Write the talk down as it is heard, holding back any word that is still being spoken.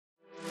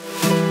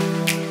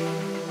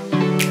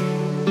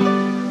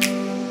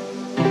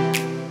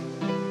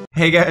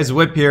Hey guys,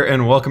 Whip here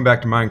and welcome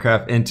back to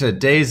Minecraft. In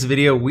today's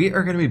video, we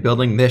are going to be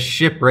building this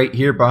ship right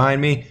here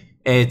behind me.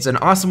 It's an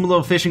awesome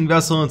little fishing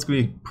vessel. It's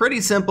going to be pretty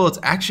simple. It's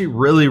actually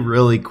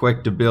really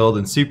quick to build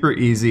and super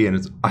easy,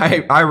 and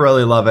I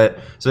really love it.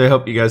 So I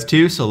hope you guys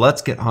too. So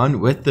let's get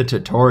on with the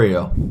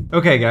tutorial.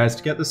 Okay guys,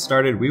 to get this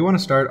started, we want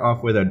to start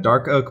off with a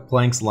dark oak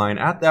planks line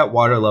at that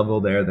water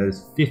level there that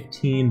is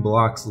 15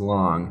 blocks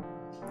long.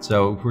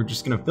 So we're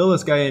just going to fill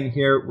this guy in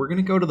here. We're going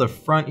to go to the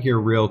front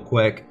here real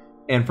quick.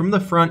 And from the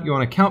front, you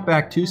want to count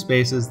back 2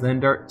 spaces,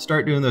 then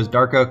start doing those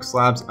dark oak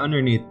slabs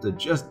underneath to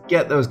just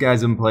get those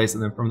guys in place.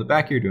 And then from the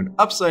back, you're doing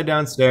upside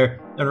down stair,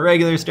 then a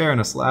regular stair,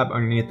 and a slab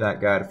underneath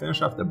that guy to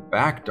finish off the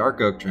back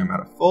dark oak trim at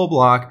a full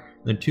block.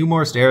 Then 2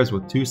 more stairs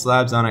with 2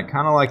 slabs on it,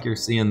 kind of like you're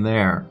seeing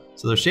there.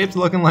 So the shape's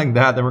looking like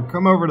that. Then we'll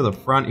come over to the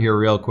front here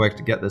real quick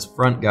to get this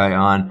front guy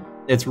on.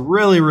 It's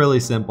really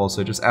simple.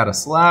 So just add a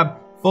slab,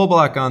 full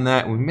block on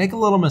that. We make a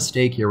little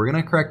mistake here. We're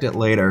going to correct it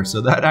later. So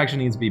that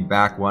actually needs to be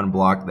back 1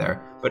 block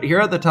there. But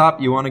here at the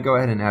top, you want to go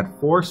ahead and add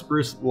 4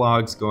 spruce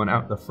logs going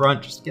out the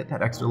front, just to get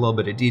that extra little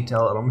bit of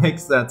detail. It'll make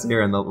sense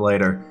here in the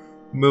later.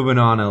 Moving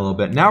on a little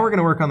bit. Now we're going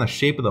to work on the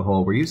shape of the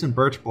hole. We're using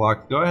birch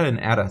block. Go ahead and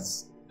add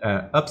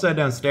a upside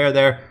down stair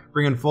there.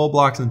 Bring in full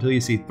blocks until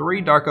you see 3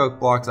 dark oak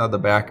blocks out the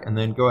back, and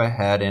then go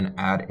ahead and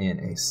add in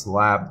a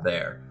slab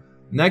there.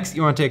 Next,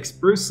 you want to take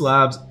spruce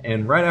slabs,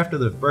 and right after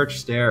the birch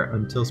stair,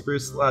 until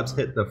spruce slabs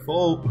hit the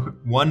full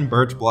 1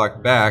 birch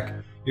block back,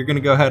 you're going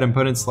to go ahead and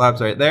put in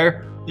slabs right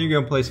there. Then you're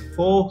going to place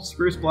full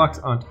spruce blocks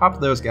on top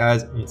of those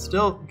guys, and it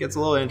still gets a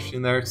little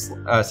interesting there.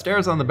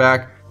 Stairs on the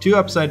back, 2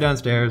 upside down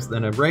stairs,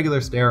 then a regular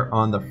stair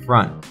on the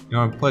front. You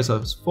want to place a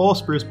full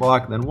spruce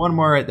block, then 1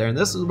 more right there, and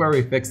this is where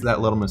we fix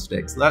that little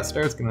mistake. So that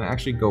stair is going to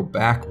actually go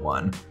back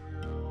 1.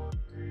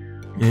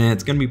 And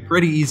it's going to be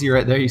pretty easy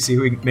right there. You see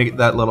we make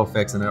that little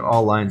fix and it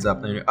all lines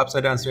up. Then your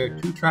upside down stair,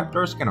 2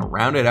 trapdoors, going to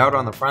round it out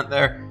on the front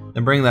there.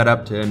 Then bring that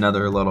up to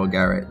another little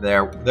guy right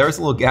there. There's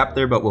a little gap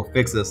there, but we'll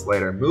fix this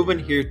later. Moving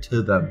here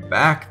to the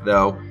back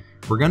though,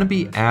 we're going to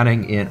be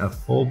adding in a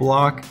full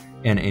block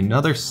and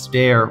another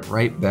stair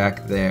right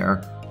back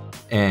there.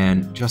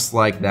 And just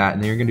like that.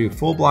 And then you're going to do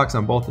full blocks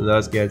on both of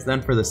those guys.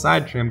 Then for the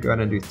side trim, go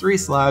ahead and do 3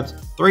 slabs,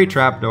 3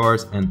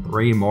 trapdoors, and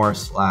 3 more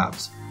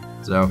slabs.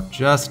 So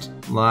just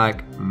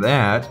like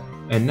that.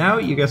 And now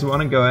you guys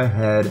want to go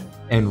ahead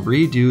and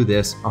redo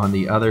this on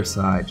the other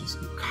side. Just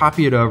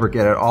copy it over,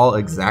 get it all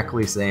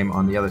exactly same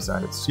on the other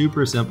side. It's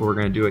super simple. We're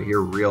going to do it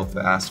here real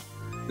fast.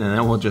 And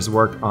then we'll just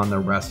work on the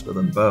rest of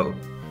the boat.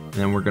 And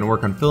then we're going to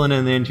work on filling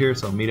in the interior.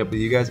 So I'll meet up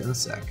with you guys in a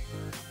sec.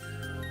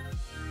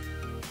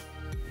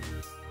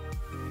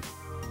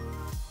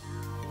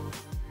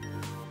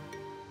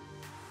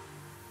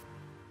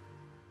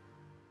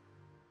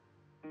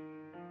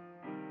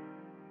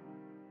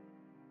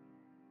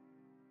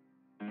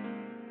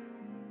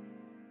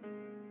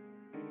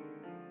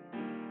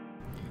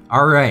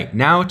 Alright,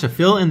 now to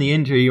fill in the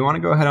interior, you want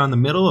to go ahead on the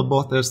middle of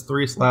both those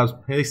 3 slabs,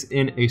 place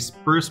in a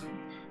spruce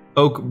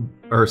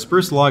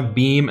log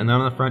beam, and then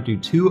on the front do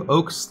 2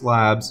 oak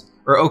slabs,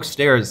 or oak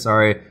stairs,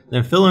 sorry.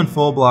 Then fill in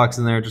full blocks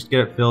in there, just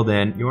get it filled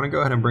in. You want to go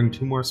ahead and bring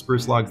 2 more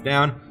spruce logs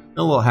down,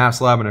 a little half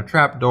slab and a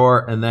trap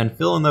door, and then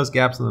fill in those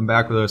gaps in the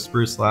back with those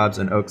spruce slabs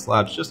and oak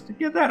slabs, just to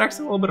get that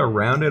extra little bit of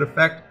rounded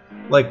effect,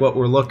 like what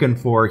we're looking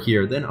for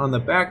here. Then on the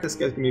back, this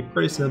guy's going to be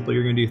pretty simple.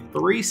 You're going to do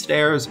 3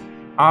 stairs,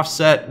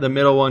 offset the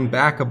middle one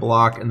back a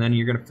block, and then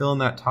you're going to fill in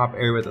that top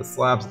area with the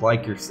slabs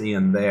like you're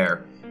seeing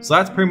there. So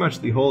that's pretty much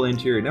the whole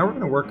interior. Now we're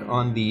going to work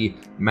on the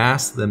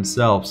masts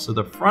themselves. So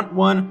the front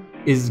one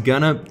is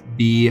going to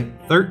be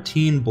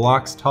 13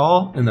 blocks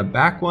tall, and the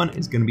back one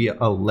is going to be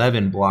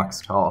 11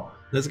 blocks tall.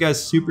 This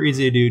guy's super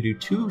easy to do.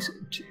 Do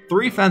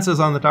 3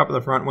 fences on the top of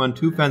the front one,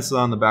 2 fences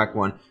on the back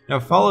one. Now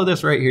follow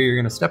this right here. You're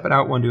going to step it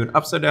out one, do an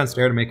upside down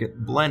stair to make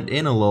it blend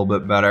in a little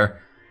bit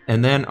better.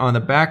 And then on the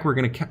back, we're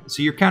going to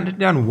so you're counting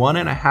down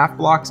 1.5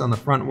 blocks on the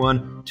front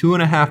one,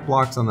 2.5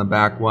 blocks on the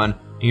back one,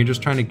 and you're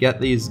just trying to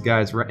get these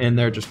guys right in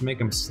there just to make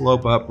them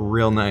slope up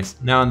real nice.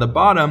 Now on the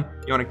bottom,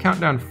 you want to count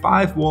down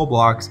 5 wool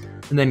blocks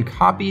and then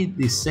copy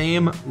the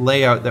same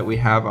layout that we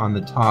have on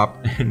the top,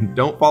 and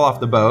don't fall off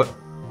the boat.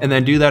 And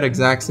then do that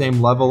exact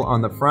same level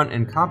on the front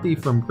and copy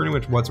from pretty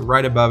much what's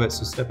right above it.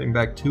 So stepping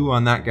back 2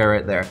 on that guy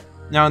right there.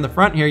 Now on the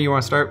front here, you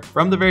want to start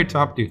from the very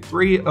top, do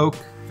 3 oak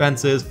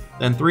fences,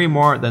 then 3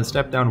 more, then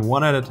step down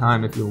 1 at a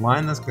time. If you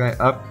line this guy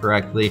up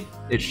correctly,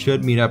 it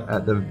should meet up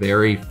at the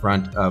very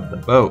front of the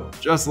boat,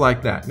 just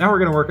like that. Now we're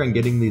going to work on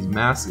getting these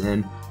masts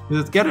in,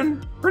 because it's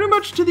getting pretty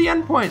much to the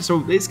end point. So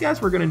these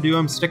guys, we're going to do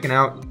them sticking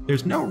out.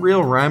 There's no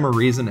real rhyme or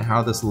reason to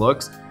how this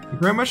looks. You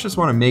pretty much just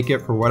want to make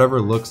it for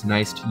whatever looks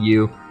nice to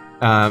you.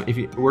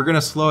 We're going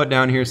to slow it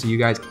down here so you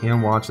guys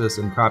can watch this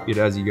and copy it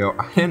as you go.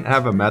 I didn't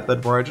have a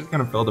method for it, just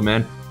kind of filled them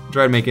in.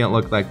 Try to make it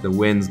look like the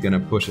wind's gonna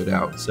push it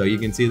out. So you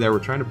can see there, we're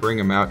trying to bring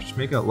them out, just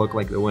make it look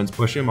like the wind's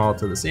pushing them all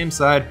to the same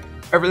side.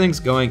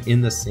 Everything's going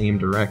in the same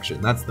direction.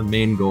 That's the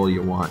main goal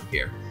you want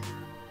here.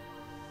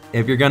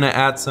 If you're gonna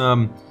add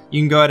some,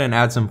 you can go ahead and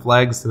add some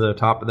flags to the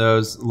top of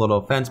those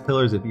little fence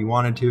pillars if you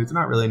wanted to. It's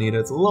not really needed.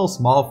 It's a little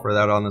small for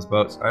that on this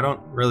boat, so I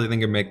don't really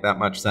think it'd make that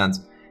much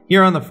sense.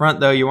 Here on the front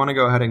though, you want to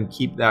go ahead and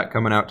keep that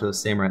coming out to the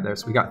same right there.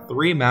 So we got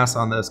 3 masts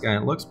on this guy,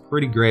 and it looks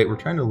pretty great. We're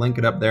trying to link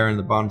it up there in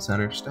the bottom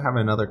center just to have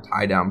another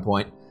tie down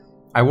point.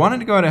 I wanted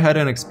to go ahead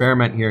and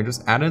experiment here and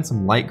just add in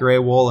some light gray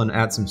wool and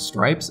add some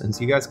stripes, and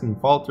so you guys can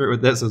follow through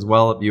with this as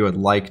well if you would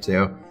like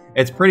to.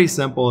 It's pretty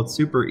simple, it's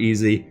super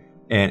easy,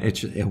 and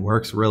it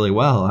works really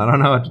well. I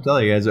don't know what to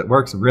tell you guys, it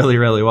works really,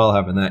 really well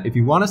having that. If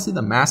you want to see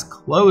the mask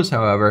close,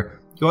 however,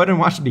 go ahead and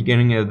watch the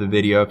beginning of the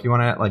video. If you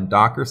want to like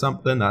dock or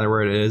something, that's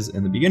where it is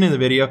in the beginning of the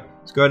video,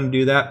 just go ahead and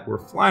do that. We're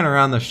flying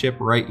around the ship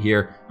right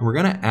here, and we're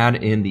going to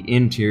add in the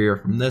interior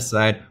from this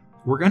side.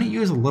 We're going to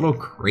use little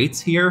crates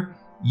here,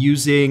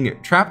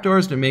 using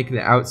trapdoors to make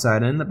the outside,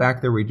 and in the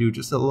back there we do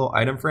just a little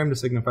item frame to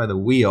signify the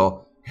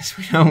wheel, because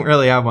we don't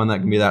really have one that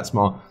can be that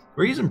small.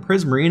 We're using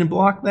prismarine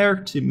block there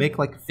to make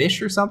like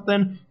fish or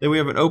something. Then we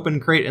have an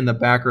open crate in the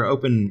back, or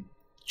open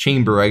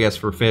chamber, I guess,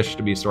 for fish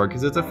to be stored,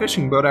 because it's a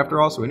fishing boat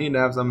after all, so we need to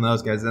have some of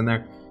those guys in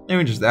there. Then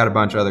we just add a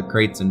bunch of other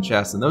crates and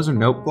chests, and those are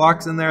note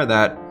blocks in there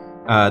that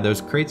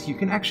those crates, you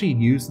can actually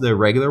use the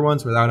regular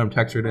ones without them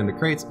textured into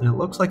crates, and it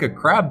looks like a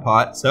crab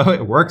pot, so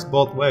it works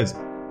both ways.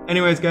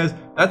 Anyways guys,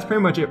 that's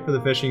pretty much it for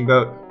the fishing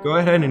boat. Go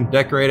ahead and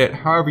decorate it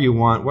however you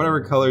want,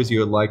 whatever colors you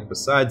would like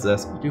besides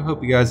this. I do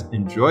hope you guys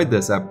enjoyed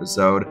this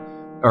episode,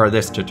 or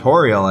this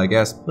tutorial I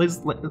guess. Please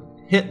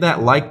hit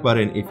that like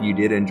button if you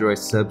did enjoy,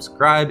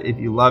 subscribe if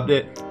you loved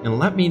it, and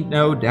let me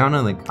know down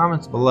in the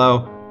comments below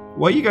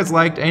what you guys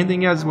liked,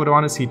 anything you guys would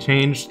want to see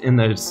changed in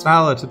the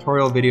style of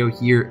tutorial video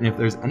here, and if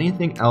there's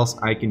anything else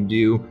I can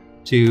do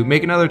to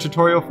make another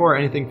tutorial for,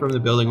 anything from the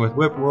Building with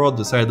Whip world,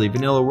 decidedly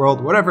vanilla world,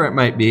 whatever it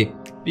might be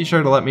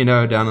sure to let me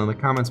know down in the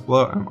comments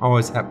below. I'm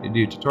always happy to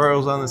do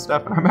tutorials on this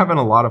stuff, and I'm having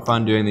a lot of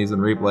fun doing these in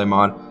replay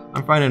mod.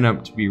 I'm finding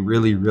them to be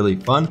really, really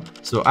fun,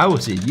 so I will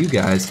see you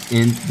guys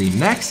in the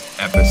next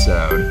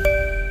episode.